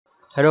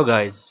Hello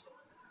guys,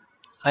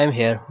 I am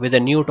here with a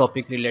new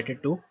topic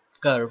related to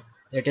curve,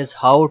 that is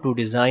how to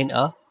design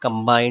a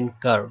combined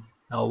curve.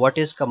 Now what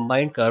is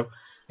combined curve?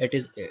 It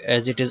is,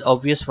 as it is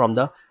obvious from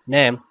the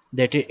name,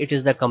 that it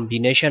is the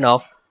combination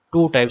of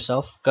two types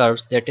of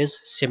curves, that is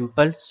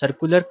simple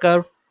circular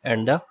curve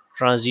and the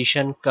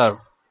transition curve.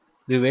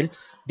 We will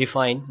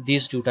define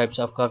these two types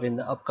of curve in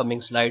the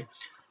upcoming slide.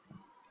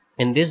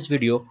 In this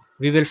video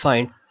we will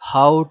find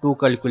how to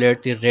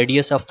calculate the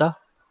radius of the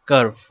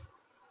curve.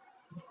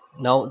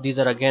 Now these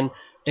are again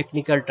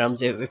technical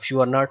terms. If you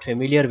are not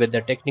familiar with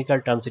the technical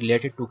terms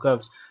related to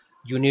curves,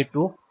 you need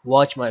to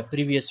watch my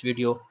previous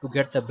video to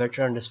get the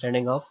better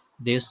understanding of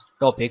this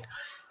topic.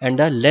 And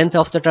the length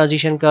of the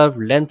transition curve,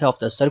 length of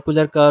the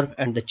circular curve,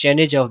 and the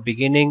chainage of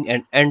beginning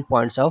and end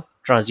points of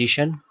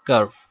transition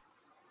curve.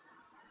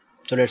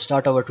 So let's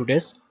start our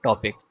today's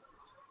topic.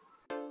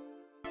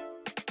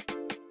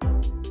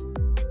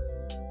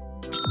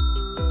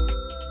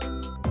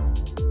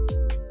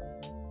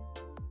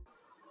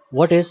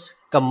 What is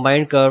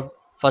combined curve?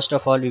 First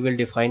of all, we will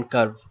define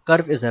curve.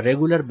 Curve is a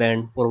regular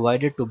band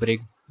provided to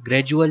bring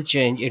gradual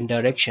change in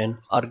direction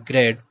or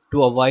grade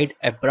to avoid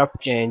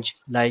abrupt change,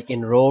 like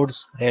in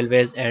roads,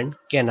 railways and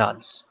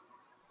canals.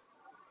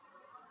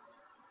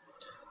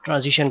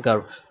 Transition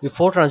curve.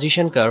 Before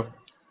transition curve,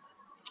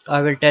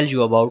 I will tell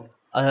you about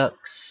a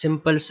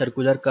simple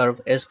circular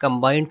curve. As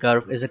combined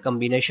curve is a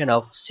combination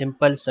of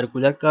simple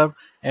circular curve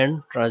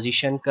and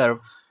transition curve.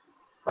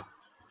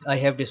 I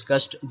have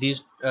discussed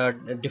these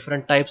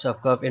different types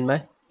of curve in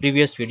my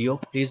previous video.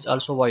 Please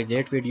also watch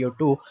that video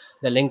too,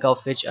 the link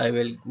of which I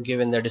will give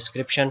in the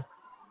description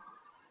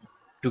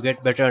to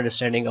get better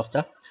understanding of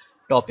the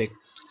topic.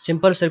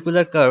 Simple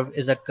circular curve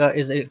is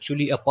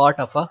actually a part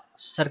of a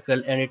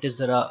circle, and it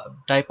is a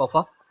type of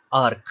a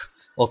arc.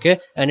 Okay,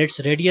 and its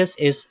radius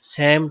is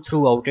same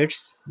throughout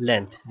its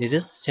length. This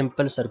is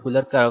simple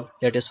circular curve,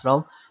 that is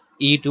from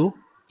E to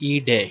E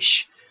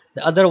dash.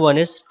 The other one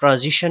is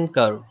transition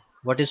curve.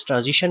 What is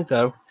transition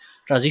curve?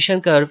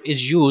 Transition curve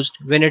is used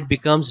when it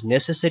becomes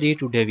necessary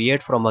to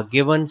deviate from a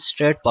given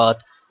straight path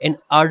in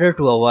order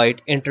to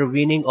avoid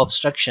intervening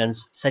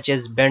obstructions such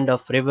as bend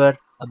of river,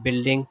 a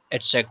building,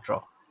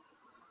 etc.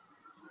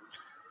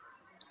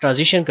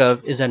 Transition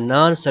curve is a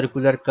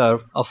non-circular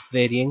curve of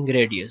varying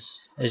radius.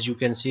 As you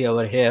can see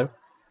over here,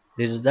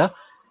 this is the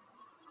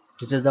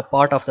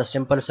part of the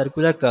simple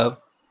circular curve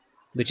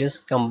which is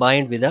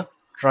combined with a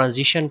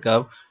transition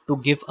curve to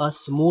give a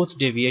smooth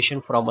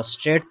deviation from a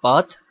straight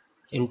path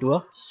into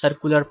a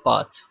circular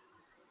path.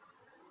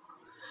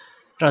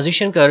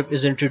 Transition curve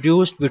is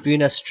introduced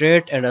between a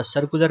straight and a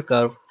circular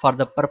curve for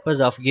the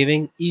purpose of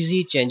giving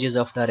easy changes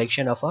of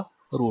direction of a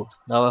route.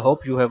 Now I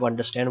hope you have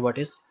understand what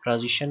is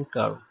transition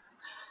curve,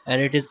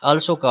 and it is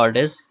also called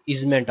as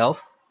easement of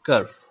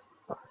curve.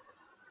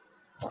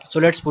 So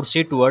let's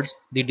proceed towards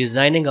the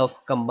designing of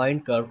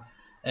combined curve,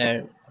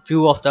 and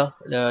few of the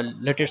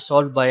let it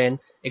solve by an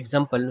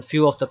example.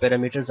 Few of the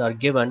parameters are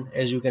given.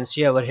 As you can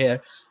see over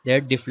here,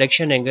 that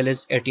deflection angle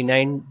is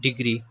 89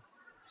 degree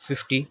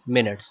 50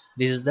 minutes.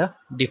 This is the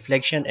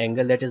deflection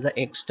angle, that is the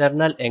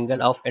external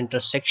angle of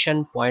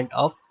intersection point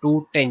of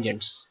two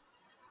tangents.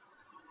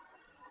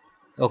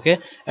 Okay,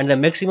 and the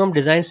maximum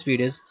design speed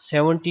is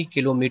 70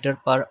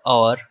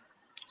 km/h.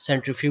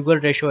 Centrifugal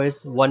ratio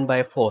is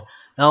 1/4.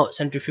 Now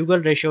centrifugal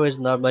ratio is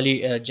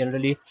normally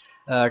generally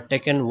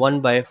taken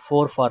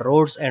 1/4 for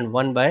roads and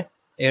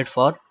 1/8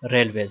 for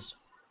railways,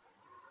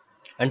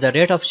 and the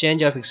rate of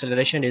change of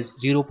acceleration is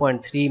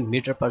 0.3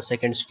 meter per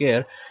second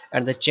square,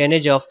 and the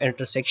chainage of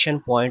intersection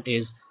point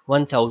is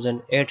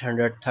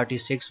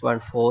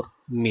 1836.4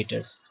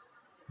 meters.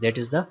 That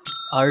is the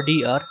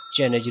RDR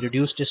chainage,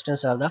 reduced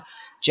distance, or the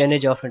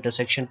chainage of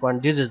intersection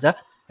point. This is the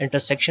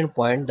intersection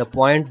point, the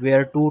point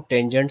where two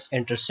tangents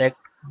intersect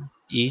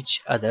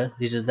each other.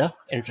 This is the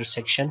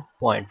intersection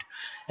point,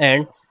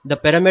 and the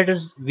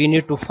parameters we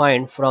need to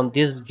find from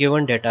this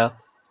given data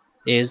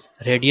is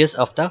radius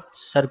of the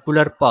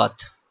circular path.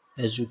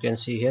 As you can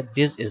see here,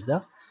 this is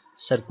the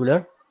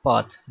circular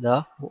path.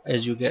 Let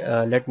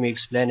me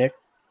explain it.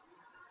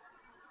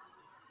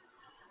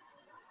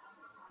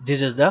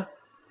 This is the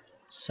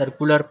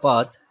circular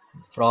path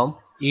from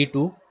E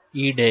to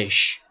E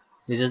dash.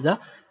 This is the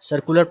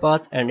circular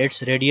path and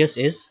its radius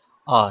is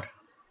R.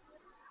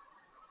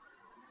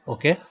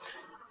 Okay,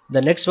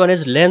 the next one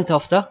is length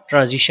of the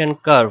transition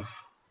curve.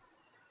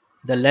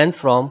 The length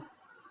from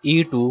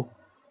E to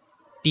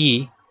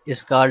T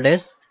is called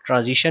as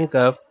transition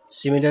curve.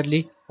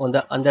 Similarly, on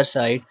the other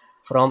side,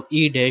 from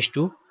E dash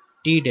to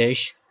T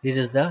dash, this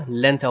is the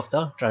length of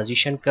the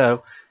transition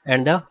curve.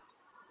 And the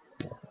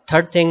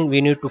third thing we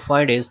need to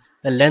find is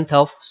the length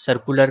of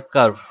circular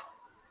curve.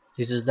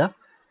 This is the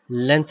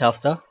length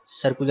of the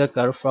circular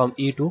curve from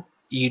E to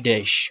E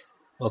dash.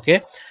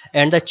 Okay,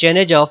 and the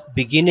chainage of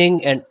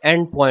beginning and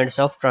end points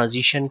of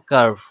transition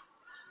curve.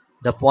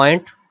 The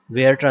point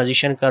where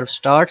transition curve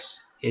starts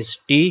is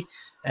T,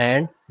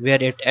 and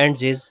where it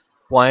ends is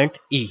point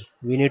E.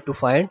 We need to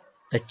find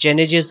the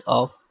chainages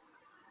of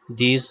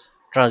these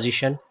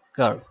transition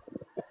curve.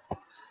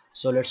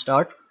 So let's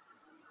start.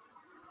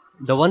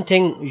 The one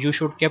thing you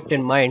should keep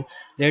in mind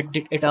that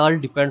it all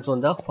depends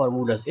on the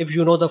formulas. If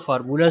you know the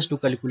formulas to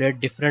calculate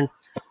different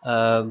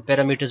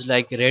parameters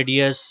like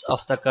radius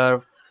of the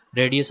curve,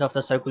 radius of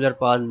the circular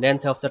path,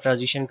 length of the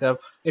transition curve,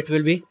 it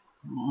will be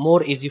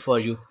more easy for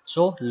you.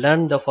 So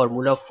learn the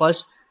formula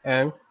first,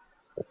 and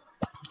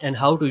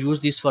how to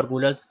use these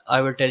formulas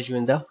I will tell you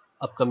in the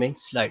upcoming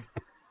slide.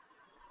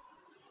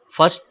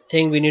 First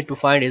thing we need to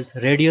find is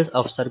radius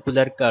of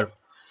circular curve.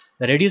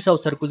 The radius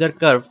of circular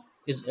curve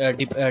is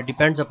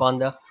depends upon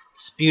the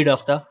speed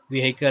of the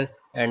vehicle,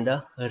 and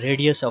the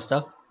radius of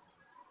the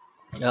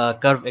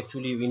curve.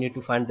 Actually, we need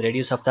to find the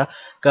radius of the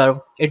curve.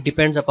 It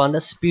depends upon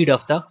the speed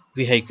of the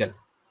vehicle.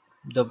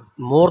 The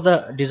more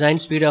the design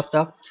speed of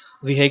the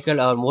vehicle,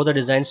 or more the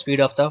design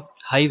speed of the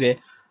highway,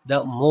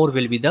 the more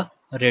will be the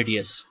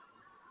radius.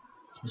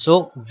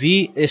 So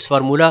V is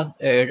formula,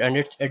 and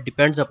it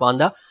depends upon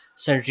the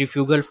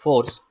centrifugal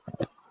force.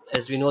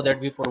 As we know that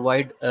we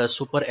provide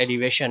super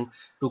elevation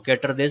to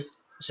cater this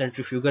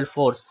centrifugal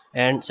force,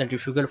 and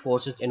centrifugal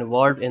force is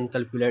involved in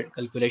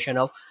calculation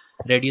of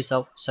radius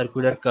of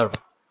circular curve,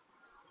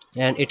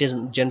 and it is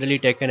generally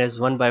taken as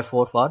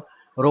 1/4 for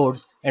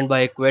roads, and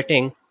by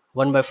equating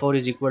 1/4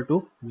 is equal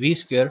to V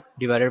square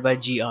divided by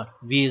GR.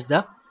 V is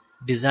the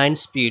design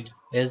speed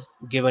is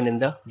given in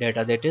the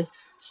data, that is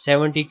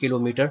 70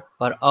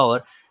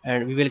 km/h,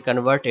 and we will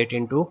convert it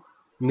into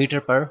meter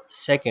per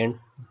second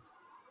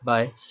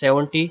by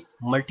 70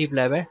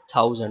 multiplied by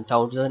 1000.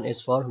 1000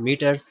 is for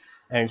meters,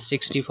 and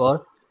 60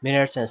 for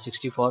minutes, and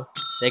 60 for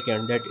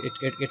second. That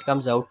it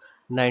comes out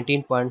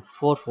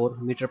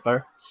 19.44 meter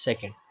per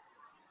second.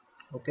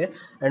 Okay,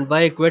 and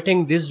by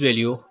equating this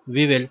value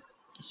we will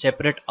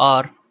separate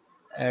R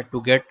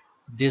to get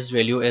this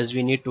value, as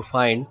we need to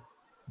find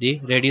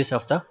the radius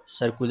of the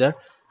circular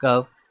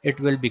curve. It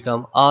will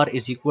become R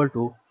is equal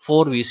to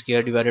 4V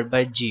square divided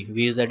by G.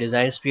 V is the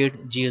design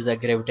speed, G is the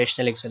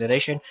gravitational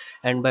acceleration,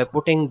 and by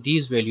putting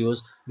these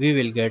values we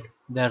will get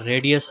the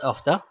radius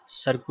of the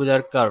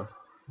circular curve.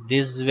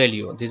 This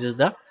value, this is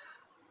the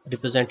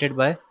represented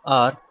by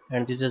R,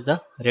 and this is the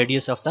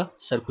radius of the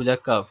circular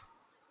curve.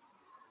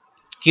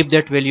 Keep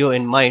that value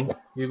in mind.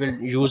 We will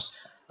use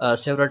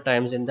several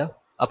times in the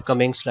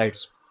upcoming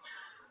slides.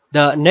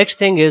 The next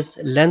thing is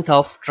length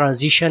of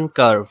transition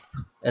curve.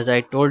 As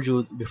I told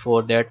you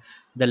before, that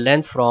the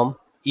length from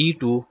E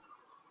to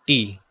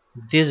T,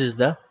 this is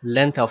the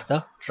length of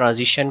the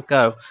transition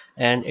curve,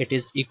 and it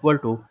is equal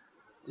to,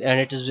 and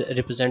it is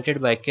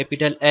represented by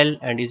capital L,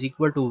 and is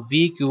equal to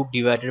V cube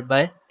divided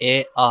by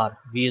AR.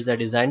 V is the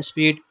design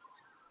speed,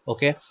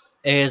 okay,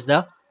 A is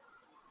the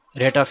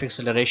rate of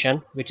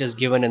acceleration which is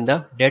given in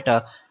the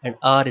data, and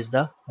R is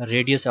the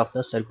radius of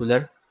the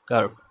circular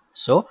curve.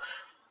 So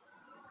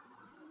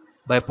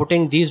by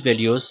putting these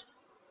values,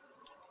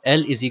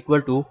 L is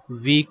equal to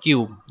V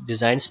cube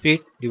design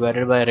speed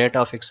divided by rate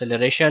of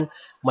acceleration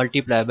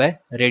multiplied by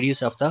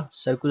radius of the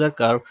circular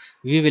curve,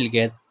 we will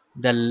get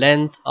the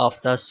length of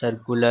the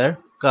circular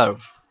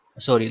curve,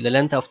 the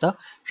length of the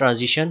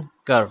transition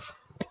curve.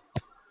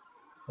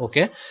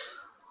 Okay,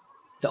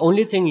 the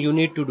only thing you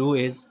need to do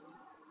is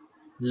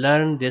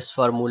learn this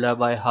formula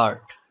by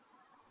heart.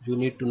 You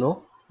need to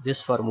know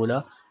this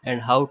formula and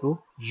how to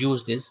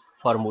use this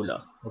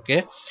formula.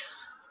 Okay,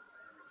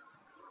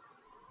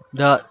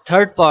 the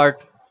third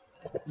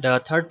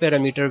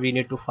parameter we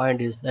need to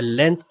find is the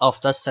length of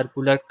the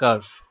circular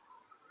curve.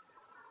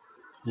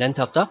 Length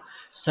of the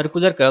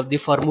circular curve. The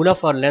formula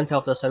for length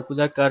of the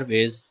circular curve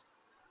is,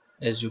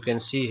 as you can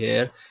see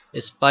here,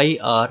 is pi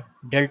r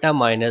delta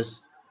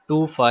minus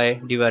 2 phi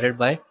divided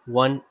by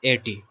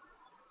 180.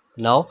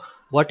 Now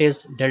what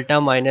is delta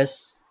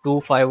minus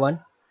 2 phi 1?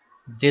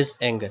 This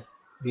angle.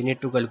 We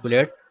need to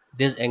calculate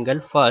this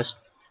angle first,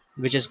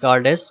 which is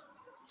called as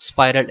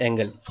spiral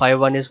angle. Phi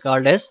 1 is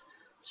called as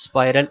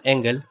spiral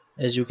angle.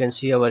 As you can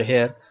see over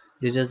here,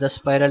 this is the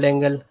spiral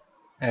angle,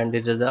 and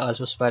this is the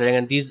also spiral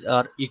angle. These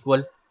are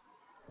equal.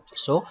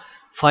 So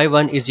phi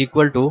 1 is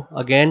equal to,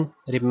 again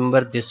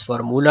remember this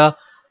formula,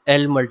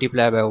 L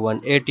multiplied by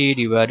 180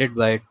 divided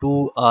by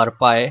 2r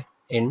pi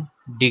in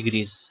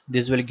degrees.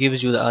 This will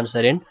gives you the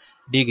answer in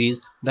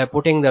degrees. By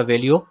putting the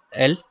value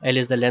L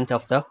is the length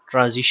of the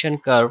transition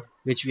curve,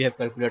 which we have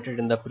calculated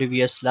in the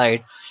previous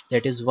slide,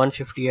 that is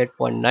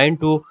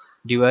 158.92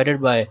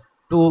 divided by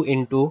 2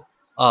 into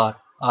R.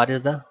 R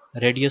is the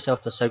radius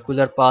of the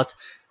circular path,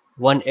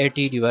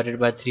 180 divided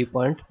by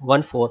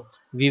 3.14.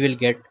 We will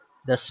get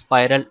the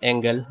spiral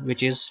angle,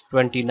 which is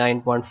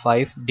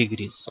 29.5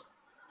 degrees.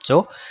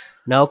 So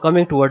now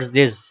coming towards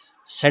this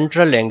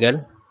central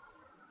angle,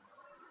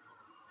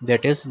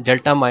 that is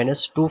delta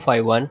minus 2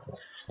 phi 1,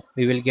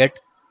 we will get,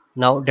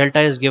 now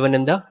delta is given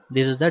in the,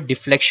 this is the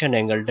deflection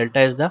angle,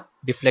 delta is the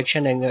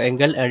deflection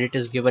angle, and it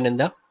is given in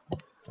the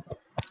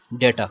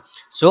data.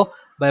 So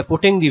by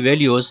putting the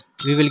values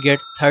we will get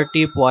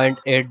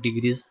 30.8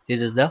 degrees.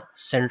 This is the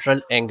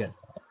central angle.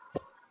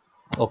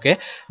 Okay,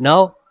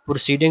 now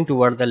proceeding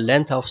toward the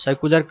length of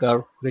circular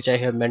curve, which I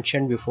have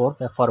mentioned before,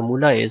 the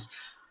formula is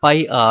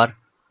pi r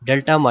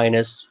delta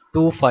minus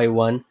 2 phi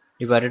 1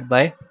 divided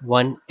by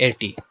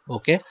 180.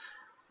 Okay,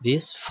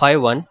 this phi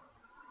 1,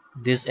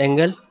 this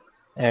angle,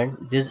 and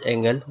this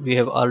angle we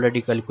have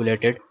already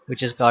calculated,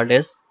 which is called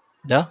as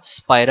the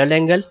spiral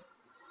angle,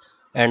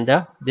 and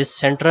this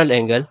central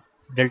angle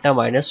delta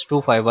minus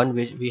 251,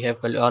 which we have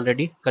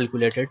already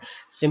calculated.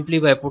 Simply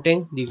by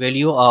putting the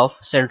value of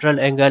central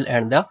angle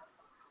and the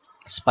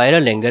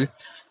spiral angle,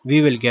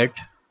 we will get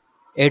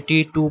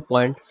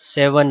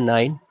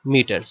 82.79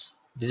 meters.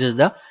 This is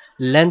the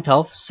length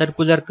of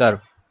circular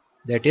curve,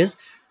 that is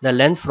the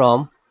length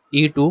from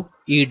E to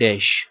E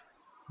dash.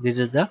 This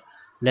is the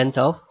length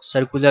of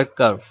circular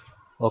curve.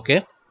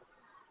 Okay,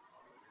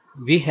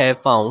 we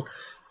have found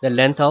the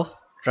length of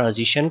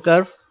transition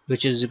curve,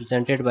 which is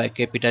represented by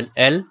capital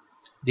L,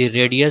 the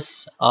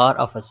radius R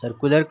of a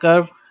circular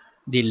curve,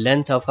 the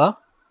length of a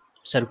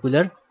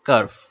circular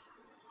curve.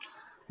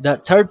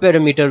 The third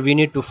parameter we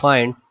need to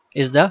find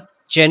is the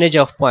chainage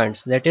of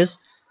points, that is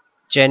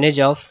chainage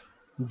of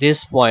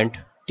this point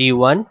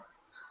T1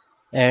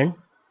 and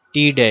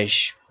T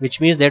dash,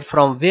 which means that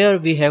from where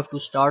we have to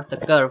start the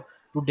curve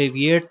to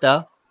deviate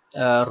the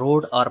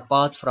road or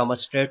path from a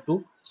straight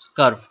to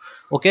curve.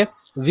 Okay,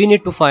 we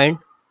need to find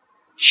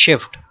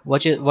shift.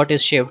 What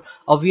is shift?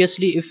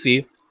 Obviously,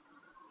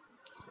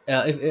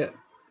 uh, if,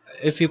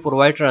 if we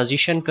provide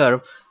transition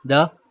curve,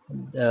 the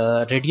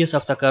radius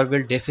of the curve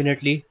will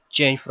definitely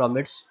change from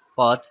its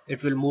path.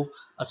 It will move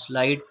a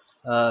slide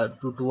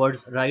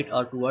towards right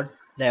or towards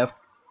left.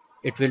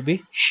 It will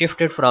be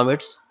shifted from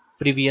its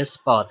previous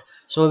path.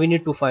 So we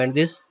need to find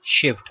this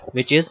shift,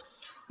 which is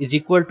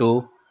equal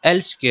to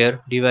L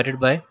square divided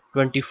by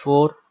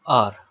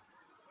 24R.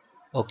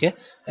 Okay,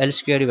 L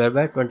square divided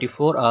by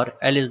 24R.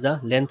 L is the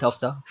length of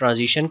the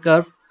transition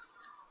curve,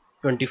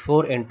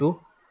 24 into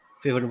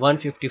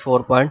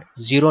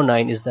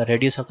 154.09 is the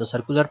radius of the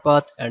circular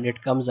path, and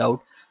it comes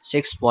out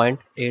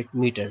 6.8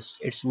 meters.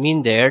 It's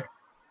mean that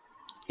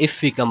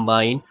if we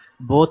combine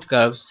both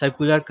curves,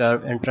 circular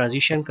curve and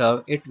transition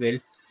curve, it will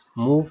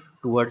move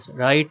towards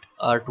right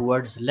or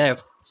towards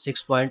left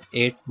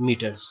 6.8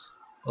 meters.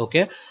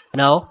 Okay,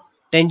 now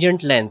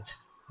tangent length.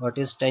 What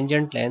is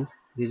tangent length?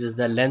 This is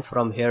the length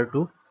from here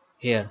to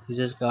here. This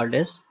is called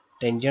as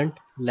tangent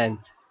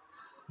length.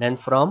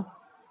 Length from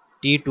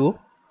T to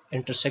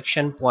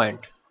intersection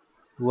point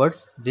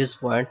towards this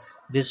point.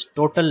 This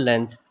total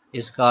length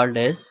is called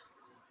as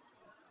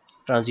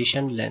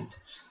transition length,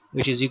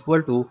 which is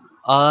equal to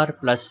R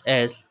plus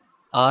S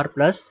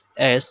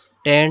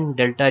tan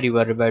delta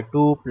divided by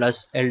 2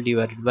 plus L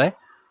divided by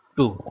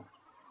 2.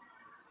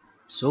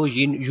 So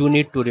you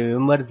need to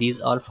remember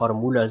these all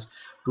formulas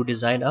to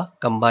design a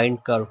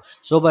combined curve.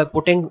 So by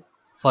putting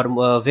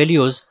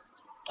values,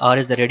 R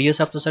is the radius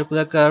of the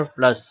circular curve,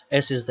 plus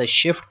S is the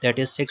shift, that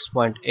is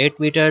 6.8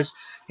 meters,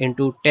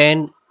 into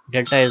tan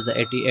delta is the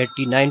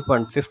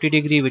 89.50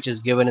 degree, which is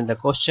given in the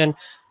question,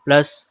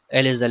 plus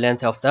L is the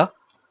length of the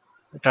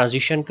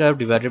transition curve,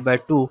 divided by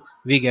 2,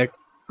 we get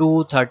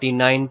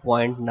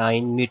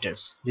 239.9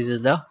 meters. This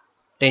is the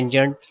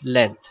tangent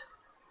length.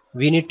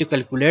 We need to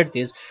calculate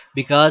this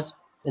because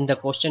in the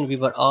question we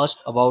were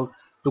asked about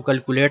to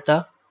calculate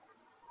the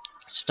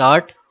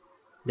start,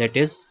 that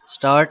is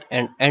start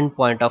and end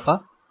point of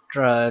a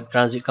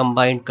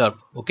combined curve.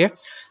 Okay,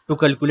 to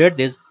calculate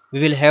this we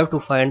will have to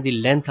find the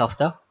length of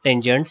the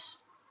tangents,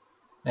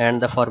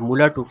 and the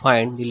formula to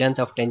find the length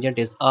of tangent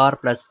is R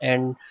plus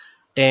N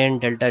tan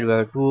delta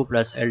divided by 2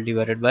 plus L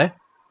divided by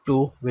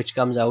 2, which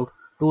comes out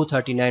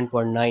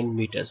 239.9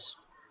 meters.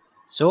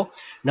 So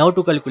now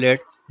to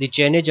calculate the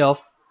chainage of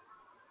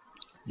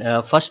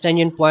first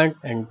tangent point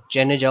and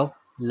chainage of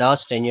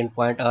last tangent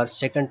point or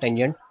second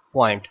tangent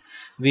point,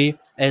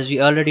 as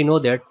we already know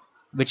that,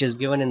 which is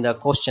given in the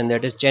question,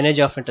 that is chainage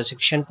of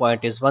intersection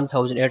point is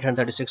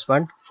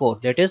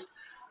 1836.4, that is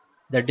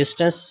the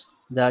distance.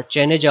 The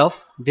chainage of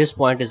this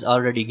point is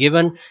already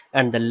given,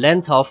 and the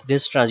length of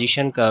this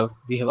transition curve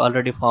we have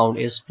already found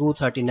is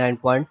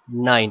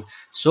 239.9.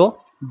 so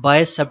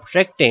by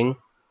subtracting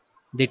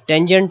the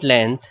tangent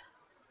length,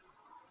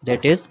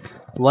 that is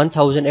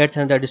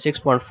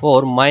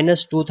 1836.4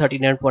 minus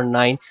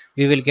 239.9,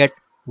 we will get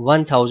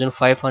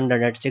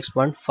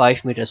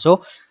 1596.5 meters.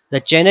 So the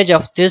chainage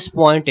of this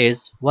point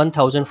is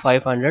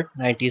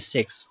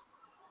 1596.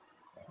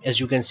 As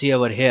you can see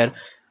over here,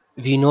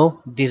 we know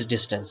this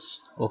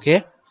distance.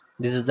 Okay,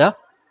 this is the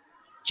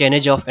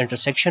chainage of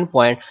intersection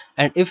point,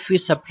 and if we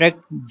subtract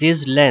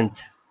this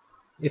length,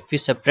 we will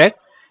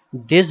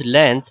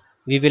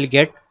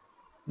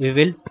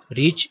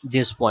reach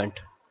this point.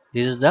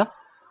 This is the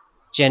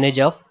chainage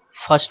of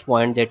first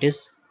point, that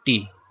is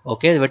T.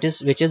 Okay, which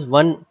is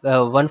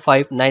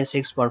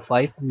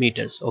 1596.5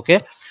 meters.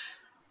 Okay,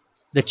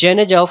 the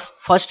chainage of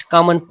first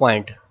common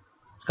point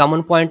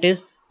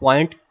is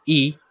point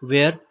E,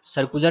 where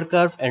circular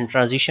curve and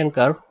transition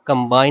curve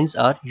combines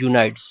or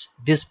unites.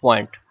 This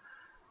point.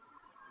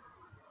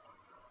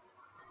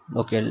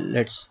 Okay,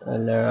 let's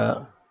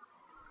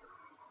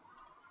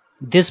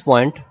this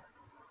point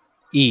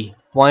E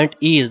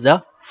is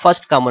the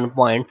first common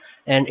point,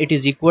 and it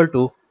is equal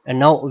to, and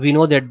now we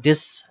know that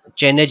this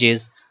chainage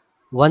is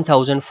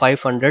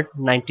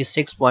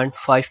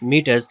 1596.5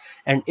 meters,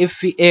 and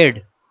if we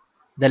add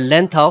the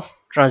length of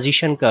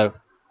transition curve.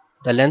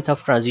 The length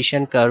of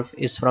transition curve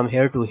is from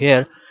here to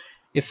here.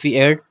 If we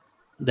add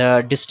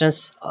the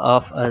distance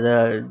of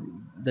the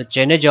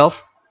chainage of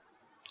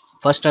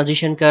first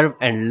transition curve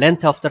and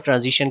length of the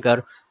transition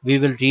curve, we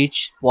will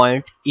reach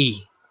point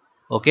E.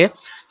 Okay,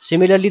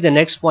 similarly the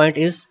next point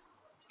is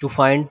to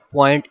find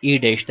point E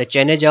dash, the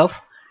chainage of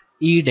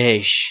E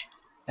dash.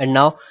 And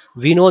now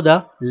we know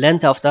the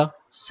length of the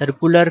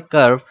circular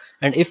curve,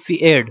 and if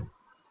we add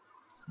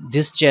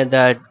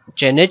the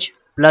chainage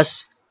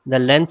plus the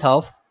length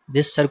of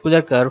this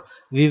circular curve,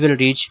 we will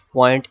reach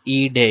point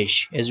E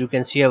dash. As you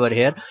can see over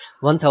here,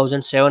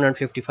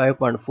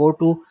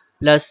 1755.42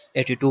 plus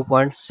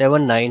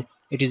 82.79,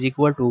 it is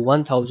equal to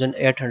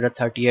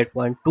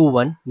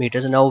 1838.21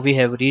 meters. Now we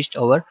have reached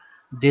over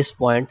this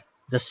point.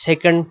 The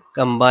second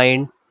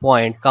combined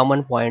point,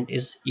 common point,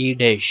 is E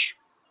dash.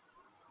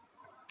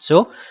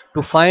 So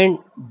to find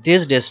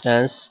this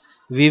distance,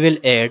 we will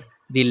add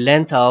the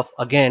length of,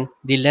 again,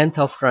 the length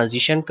of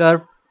transition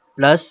curve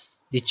plus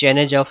the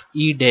chainage of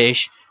E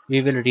dash.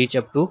 We will reach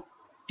up to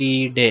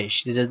T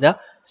dash. This is the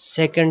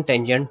second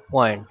tangent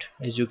point,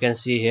 as you can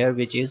see here,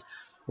 which is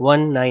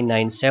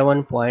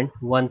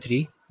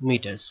 1997.13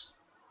 meters.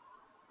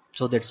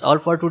 So that's all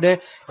for today.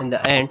 In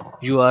the end,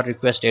 you are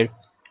requested,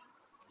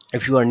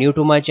 if you are new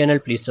to my channel,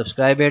 please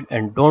subscribe it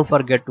and don't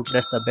forget to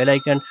press the bell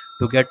icon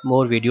to get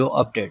more video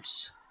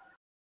updates.